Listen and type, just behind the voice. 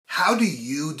How do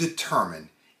you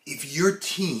determine if your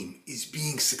team is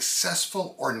being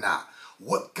successful or not?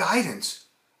 What guidance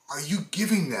are you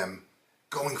giving them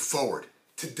going forward?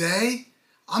 Today,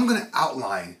 I'm going to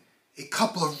outline a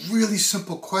couple of really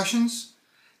simple questions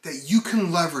that you can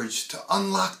leverage to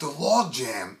unlock the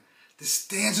logjam that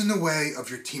stands in the way of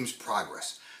your team's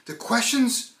progress. The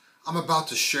questions I'm about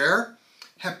to share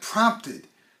have prompted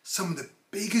some of the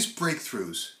biggest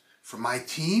breakthroughs for my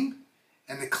team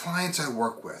and the clients I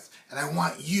work with, and I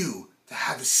want you to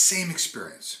have the same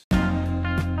experience.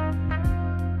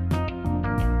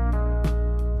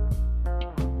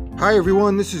 Hi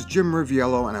everyone, this is Jim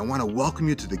Riviello, and I want to welcome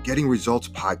you to the Getting Results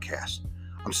podcast.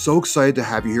 I'm so excited to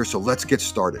have you here, so let's get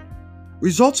started.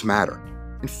 Results matter.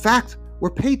 In fact,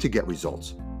 we're paid to get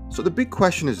results. So the big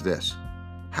question is this: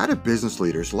 how do business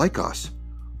leaders like us,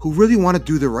 who really want to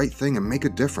do the right thing and make a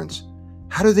difference,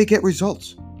 how do they get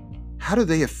results? How do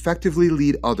they effectively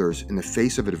lead others in the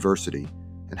face of adversity?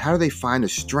 And how do they find the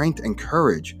strength and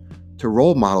courage to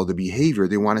role model the behavior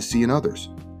they want to see in others?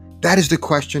 That is the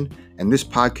question, and this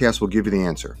podcast will give you the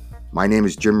answer. My name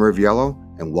is Jim Riviello,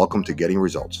 and welcome to Getting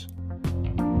Results.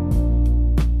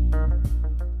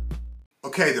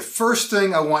 Okay, the first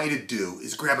thing I want you to do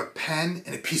is grab a pen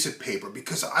and a piece of paper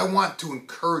because I want to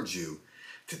encourage you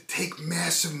to take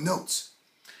massive notes.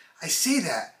 I say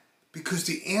that because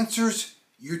the answers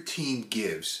your team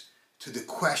gives to the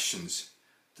questions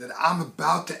that I'm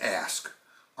about to ask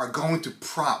are going to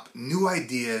prompt new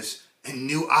ideas and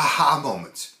new aha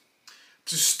moments.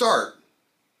 To start,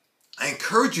 I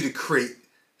encourage you to create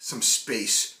some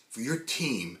space for your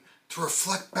team to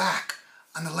reflect back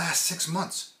on the last 6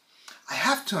 months. I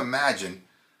have to imagine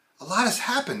a lot has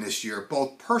happened this year,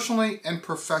 both personally and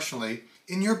professionally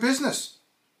in your business.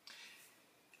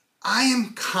 I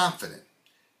am confident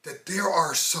that there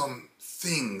are some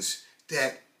things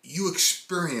that you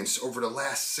experienced over the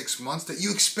last 6 months that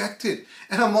you expected.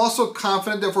 And I'm also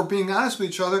confident that if we're being honest with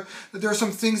each other, that there are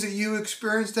some things that you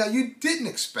experienced that you didn't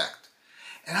expect.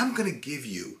 And I'm going to give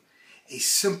you a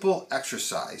simple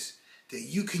exercise that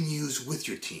you can use with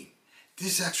your team.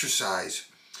 This exercise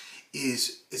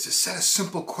is a set of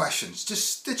simple questions,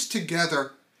 just stitched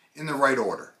together in the right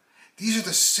order. These are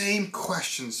the same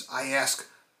questions I ask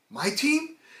my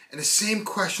team and the same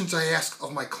questions I ask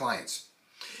of my clients.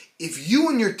 If you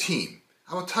and your team,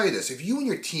 I will tell you this, if you and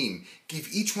your team give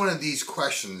each one of these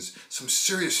questions some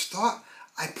serious thought,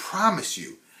 I promise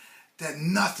you that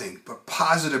nothing but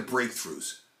positive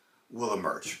breakthroughs will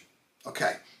emerge.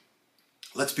 Okay,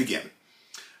 let's begin.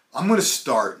 I'm going to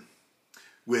start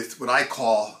with what I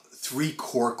call 3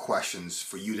 core questions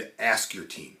for you to ask your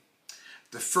team.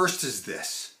 The first is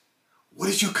this: what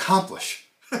did you accomplish?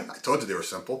 I told you they were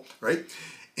simple, right?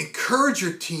 Encourage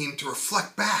your team to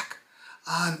reflect back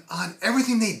on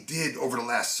everything they did over the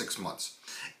last 6 months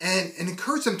and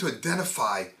encourage them to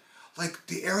identify like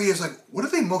the areas, like what are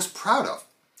they most proud of.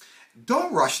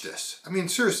 Don't rush this. I mean,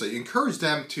 seriously, encourage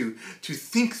them to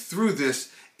think through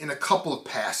this in a couple of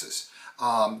passes.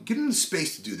 Give them the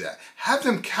space to do that. Have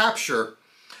them capture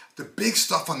the big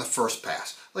stuff on the first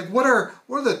pass. Like what are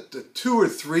the 2 or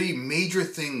 3 major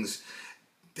things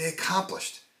they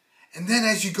accomplished? And then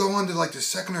as you go on to like the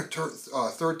second or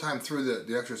third time through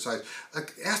the exercise,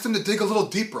 like ask them to dig a little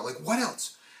deeper. Like what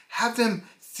else? Have them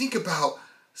think about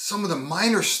some of the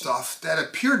minor stuff that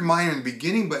appeared minor in the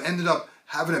beginning but ended up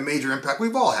having a major impact.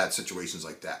 We've all had situations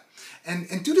like that.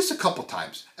 And do this a couple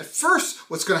times. At first,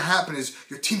 what's going to happen is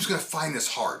your team's going to find this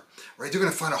hard, right? They're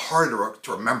going to find it harder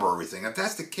to remember everything. If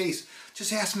that's the case,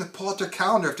 just ask them to pull out their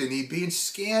calendar if they need be and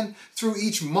scan through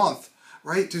each month,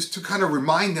 right? Just to kind of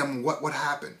remind them what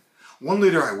happened. One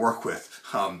leader I work with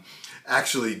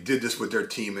actually did this with their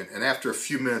team, and after a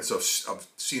few minutes of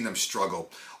seeing them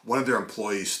struggle, one of their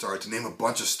employees started to name a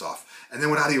bunch of stuff, and then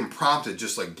without even prompted,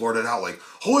 just like blurted out like,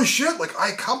 "Holy shit, like I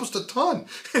accomplished a ton."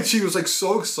 And she was like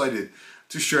so excited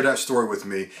to share that story with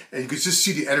me, and you could just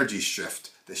see the energy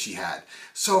shift that she had.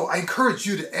 So I encourage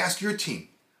you to ask your team,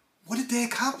 what did they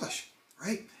accomplish,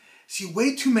 right? See,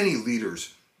 way too many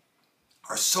leaders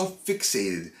are so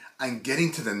fixated on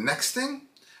getting to the next thing,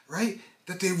 right,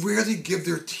 that they rarely give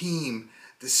their team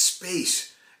the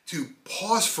space to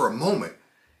pause for a moment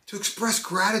to express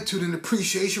gratitude and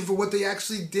appreciation for what they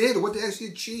actually did, or what they actually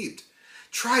achieved.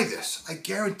 Try this. I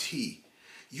guarantee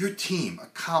your team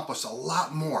accomplished a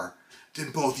lot more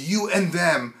than both you and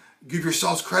them give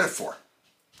yourselves credit for.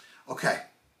 Okay,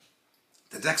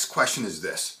 the next question is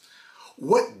this: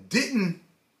 what didn't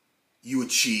you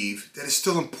achieve that is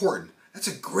still important? That's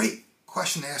a great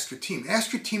question to ask your team.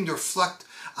 Ask your team to reflect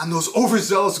on those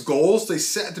overzealous goals they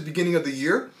set at the beginning of the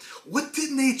year. What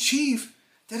didn't they achieve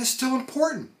that is still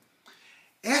important?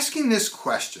 Asking this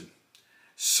question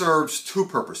serves two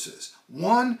purposes.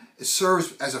 One, it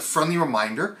serves as a friendly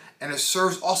reminder, and it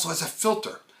serves also as a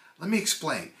filter. Let me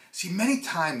explain. See, many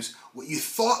times what you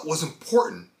thought was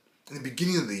important in the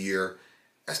beginning of the year,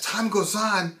 as time goes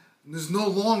on, is no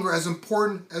longer as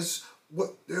important as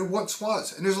what it once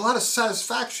was. And there's a lot of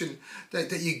satisfaction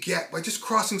that you get by just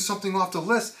crossing something off the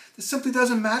list that simply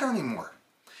doesn't matter anymore.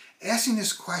 Asking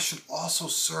this question also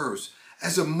serves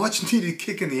as a much needed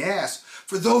kick in the ass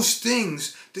for those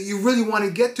things that you really want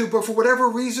to get to, but for whatever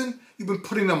reason, you've been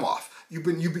putting them off. You've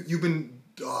been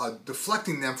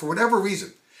deflecting them for whatever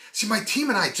reason. See, my team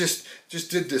and I just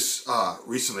did this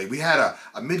recently. We had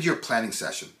a mid-year planning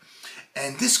session.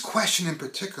 And this question in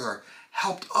particular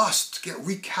helped us to get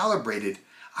recalibrated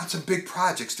on some big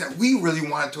projects that we really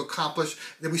wanted to accomplish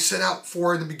that we set out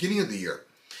for in the beginning of the year.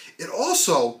 It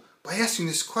also, by asking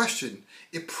this question,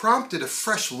 it prompted a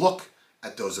fresh look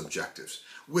at those objectives,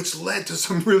 which led to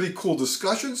some really cool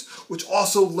discussions, which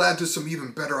also led to some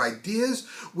even better ideas,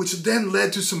 which then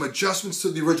led to some adjustments to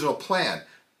the original plan.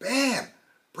 Bam!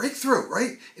 Breakthrough,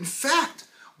 right? In fact,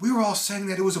 we were all saying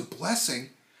that it was a blessing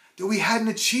that we hadn't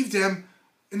achieved them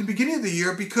in the beginning of the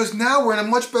year, because now we're in a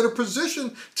much better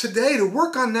position today to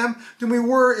work on them than we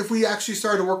were if we actually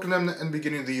started working on them in the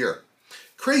beginning of the year.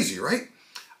 Crazy, right?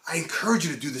 I encourage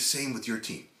you to do the same with your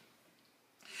team.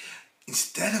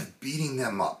 Instead of beating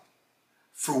them up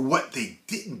for what they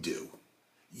didn't do,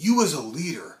 you as a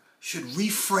leader should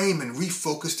reframe and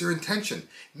refocus their intention.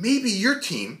 Maybe your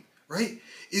team, right,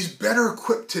 is better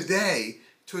equipped today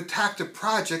to attack the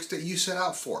projects that you set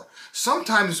out for.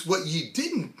 Sometimes what you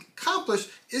didn't accomplish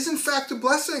is in fact a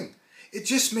blessing. It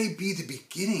just may be the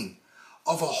beginning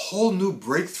of a whole new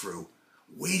breakthrough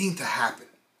waiting to happen.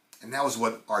 And that was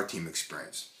what our team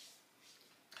experienced.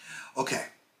 Okay,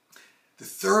 the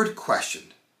third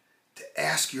question to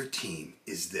ask your team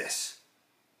is this: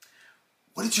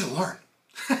 what did you learn?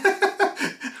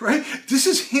 Right? This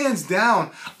is hands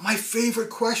down my favorite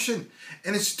question.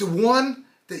 And it's the one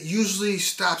that usually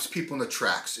stops people in the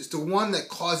tracks. It's the one that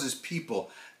causes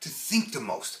people to think the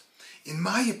most. In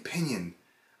my opinion,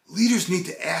 leaders need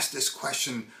to ask this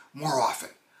question more often.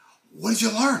 What did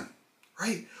you learn?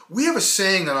 Right? We have a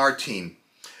saying on our team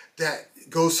that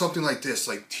goes something like this,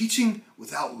 like, teaching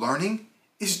without learning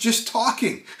is just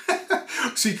talking.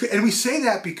 See, and we say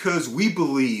that because we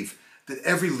believe that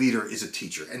every leader is a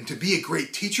teacher. And to be a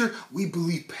great teacher, we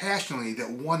believe passionately that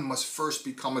one must first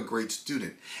become a great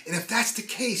student. And if that's the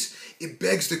case, it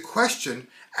begs the question,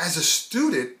 as a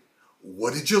student,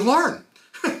 what did you learn?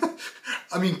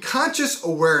 I mean, conscious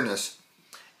awareness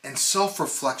and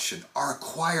self-reflection are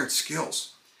acquired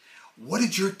skills. What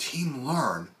did your team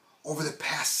learn over the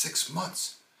past 6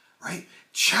 months, right?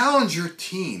 Challenge your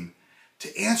team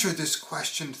to answer this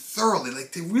question thoroughly,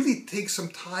 like to really take some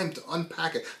time to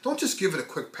unpack it. Don't just give it a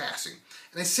quick passing.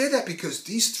 And I say that because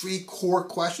these three core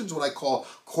questions, what I call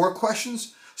core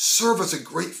questions, serve as a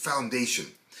great foundation.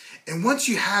 And once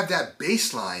you have that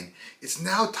baseline, it's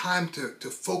now time to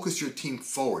focus your team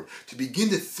forward, to begin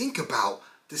to think about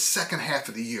the second half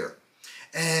of the year.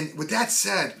 And with that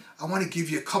said, I want to give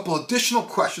you a couple additional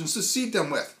questions to seed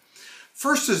them with.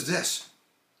 First is this: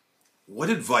 what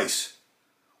advice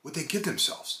would they give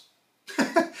themselves?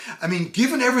 I mean,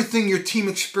 given everything your team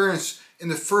experienced in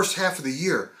the first half of the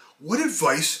year, what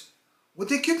advice would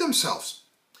they give themselves?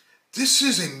 This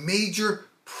is a major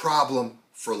problem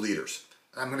for leaders.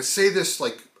 And I'm going to say this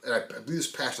like, and I believe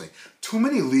this passionately. Too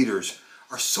many leaders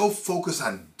are so focused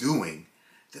on doing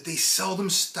that they seldom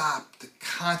stop to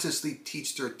consciously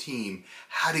teach their team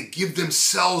how to give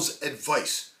themselves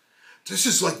advice. This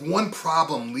is like one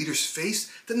problem leaders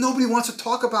face that nobody wants to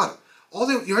talk about.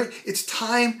 It's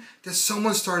time that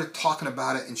someone started talking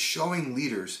about it and showing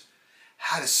leaders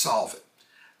how to solve it.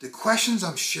 The questions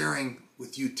I'm sharing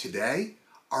with you today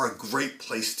are a great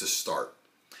place to start.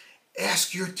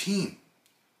 Ask your team,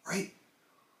 right?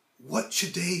 What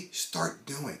should they start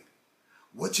doing?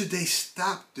 What should they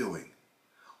stop doing?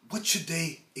 What should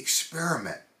they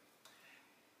experiment?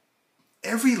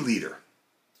 Every leader,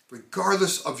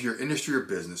 regardless of your industry or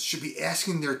business, should be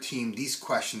asking their team these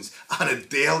questions on a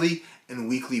daily and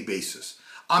weekly basis.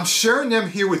 I'm sharing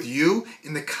them here with you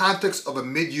in the context of a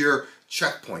mid-year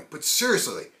checkpoint. But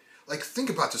seriously, like, think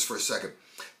about this for a second.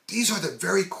 These are the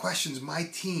very questions my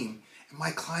team and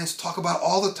my clients talk about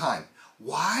all the time.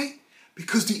 Why?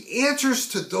 Because the answers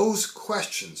to those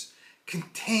questions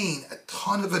contain a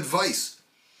ton of advice.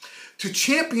 To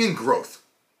champion growth,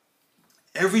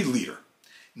 every leader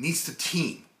needs the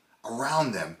team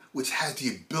around them which has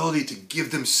the ability to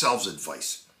give themselves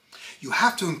advice. You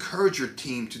have to encourage your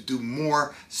team to do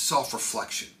more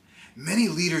self-reflection. Many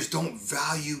leaders don't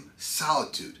value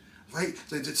solitude, right?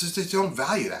 They don't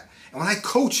value that. And when I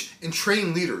coach and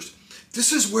train leaders,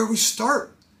 this is where we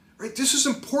start, right? This is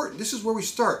important. This is where we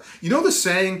start. You know the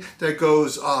saying that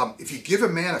goes, if you give a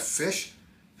man a fish,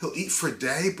 he'll eat for a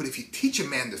day, but if you teach a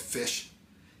man to fish,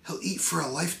 he'll eat for a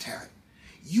lifetime.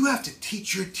 You have to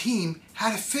teach your team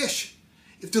how to fish.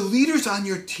 If the leaders on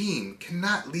your team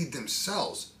cannot lead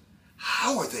themselves,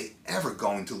 how are they ever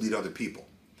going to lead other people?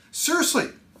 Seriously,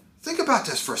 think about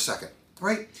this for a second,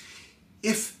 right?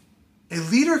 If a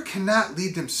leader cannot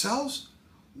lead themselves,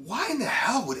 why in the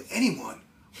hell would anyone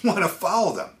want to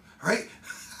follow them, right?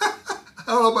 I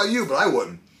don't know about you, but I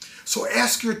wouldn't. So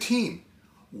ask your team,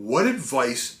 what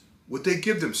advice would they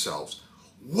give themselves?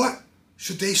 What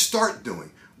should they start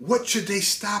doing? What should they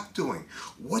stop doing?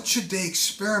 What should they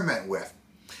experiment with?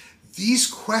 These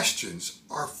questions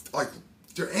are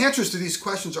their answers to these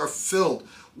questions are filled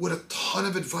with a ton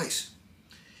of advice.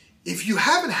 If you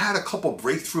haven't had a couple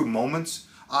breakthrough moments,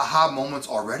 aha moments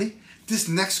already, this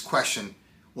next question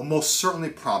will most certainly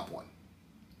prompt one.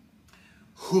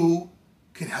 Who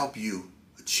can help you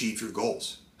achieve your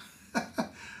goals?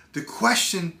 The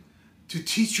question to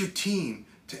teach your team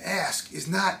to ask is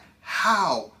not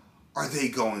how are they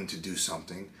going to do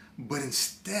something, but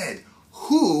instead,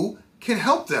 who can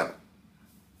help them?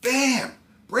 Bam!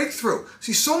 Breakthrough.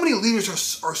 See, so many leaders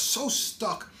are so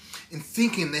stuck in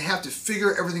thinking they have to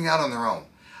figure everything out on their own.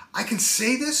 I can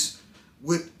say this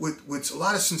with a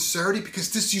lot of sincerity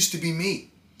because this used to be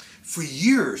me. For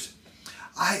years,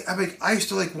 I used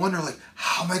to wonder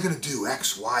how am I going to do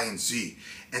X, Y, and Z?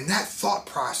 And that thought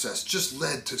process just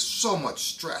led to so much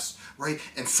stress, right?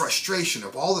 And frustration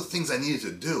of all the things I needed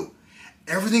to do.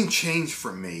 Everything changed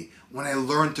for me when I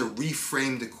learned to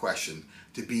reframe the question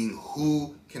to being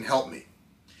who can help me.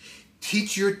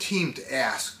 Teach your team to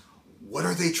ask, what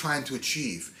are they trying to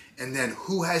achieve? And then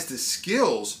who has the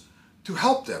skills to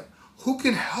help them? Who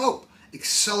can help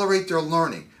accelerate their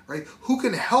learning, right? Who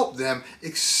can help them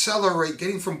accelerate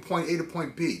getting from point A to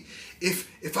point B?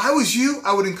 If I was you,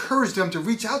 I would encourage them to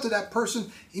reach out to that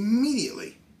person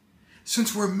immediately.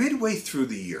 Since we're midway through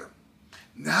the year,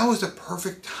 now is the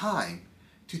perfect time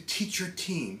to teach your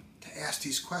team to ask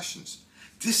these questions.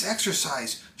 This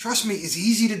exercise, trust me, is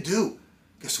easy to do.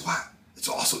 Guess what? It's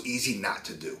also easy not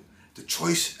to do. The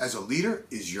choice as a leader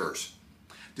is yours.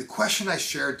 The questions I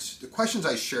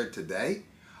shared today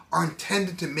are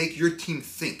intended to make your team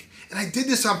think. And I did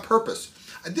this on purpose.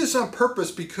 I did this on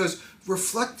purpose because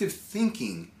reflective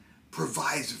thinking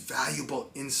provides valuable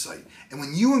insight. And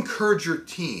when you encourage your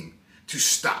team to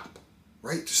stop,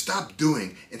 right? To stop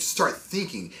doing and start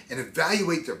thinking and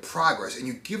evaluate their progress, and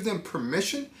you give them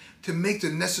permission to make the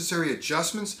necessary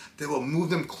adjustments that will move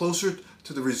them closer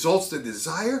to the results they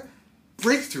desire,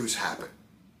 breakthroughs happen.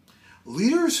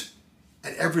 Leaders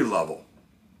at every level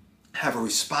have a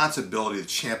responsibility to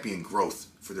champion growth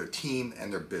for their team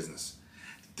and their business.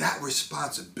 That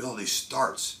responsibility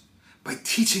starts by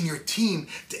teaching your team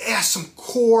to ask some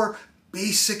core,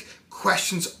 basic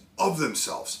questions of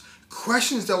themselves.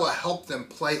 Questions that will help them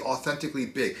play authentically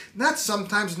big. Not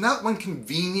sometimes, not when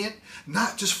convenient,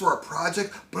 not just for a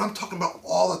project, but I'm talking about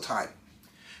all the time.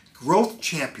 Growth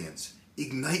champions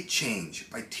ignite change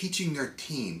by teaching their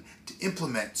team to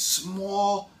implement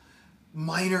small,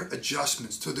 minor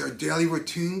adjustments to their daily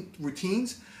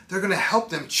routines. They're going to help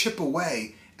them chip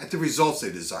away at the results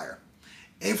they desire.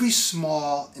 Every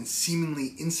small and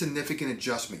seemingly insignificant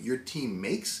adjustment your team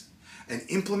makes and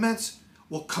implements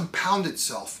will compound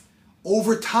itself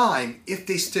over time if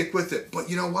they stick with it. But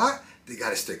you know what? They got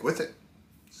to stick with it.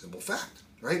 Simple fact,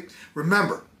 right?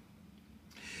 Remember,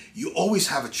 you always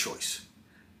have a choice.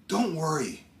 Don't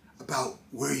worry about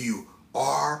where you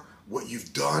are, what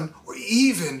you've done, or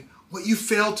even what you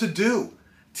failed to do.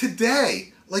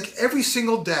 Today, like every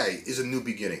single day, is a new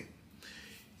beginning.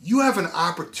 You have an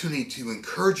opportunity to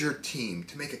encourage your team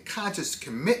to make a conscious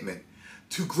commitment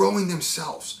to growing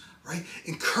themselves, right?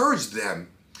 Encourage them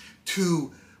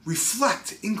to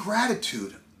reflect in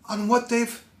gratitude on what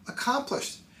they've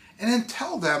accomplished, and then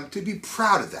tell them to be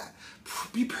proud of that.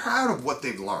 Be proud of what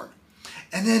they've learned.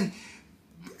 And then,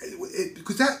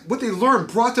 because what they learned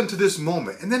brought them to this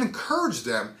moment, and then encourage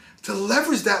them to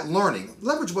leverage that learning,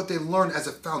 leverage what they learned as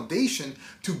a foundation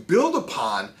to build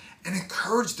upon, and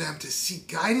encourage them to seek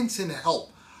guidance and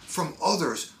help from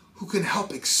others who can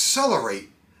help accelerate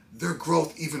their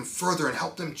growth even further and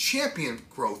help them champion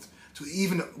growth to an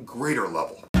even greater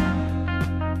level.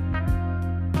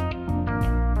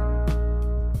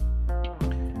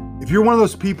 If you're one of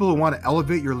those people who want to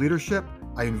elevate your leadership,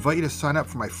 I invite you to sign up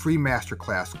for my free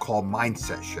masterclass called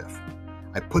Mindset Shift.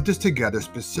 I put this together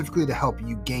specifically to help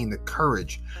you gain the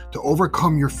courage to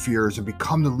overcome your fears and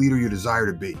become the leader you desire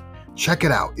to be. Check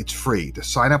it out. It's free. The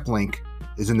sign-up link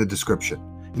is in the description.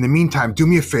 In the meantime, do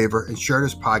me a favor and share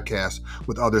this podcast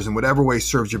with others in whatever way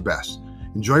serves you best.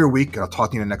 Enjoy your week, and I'll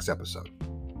talk to you in the next episode.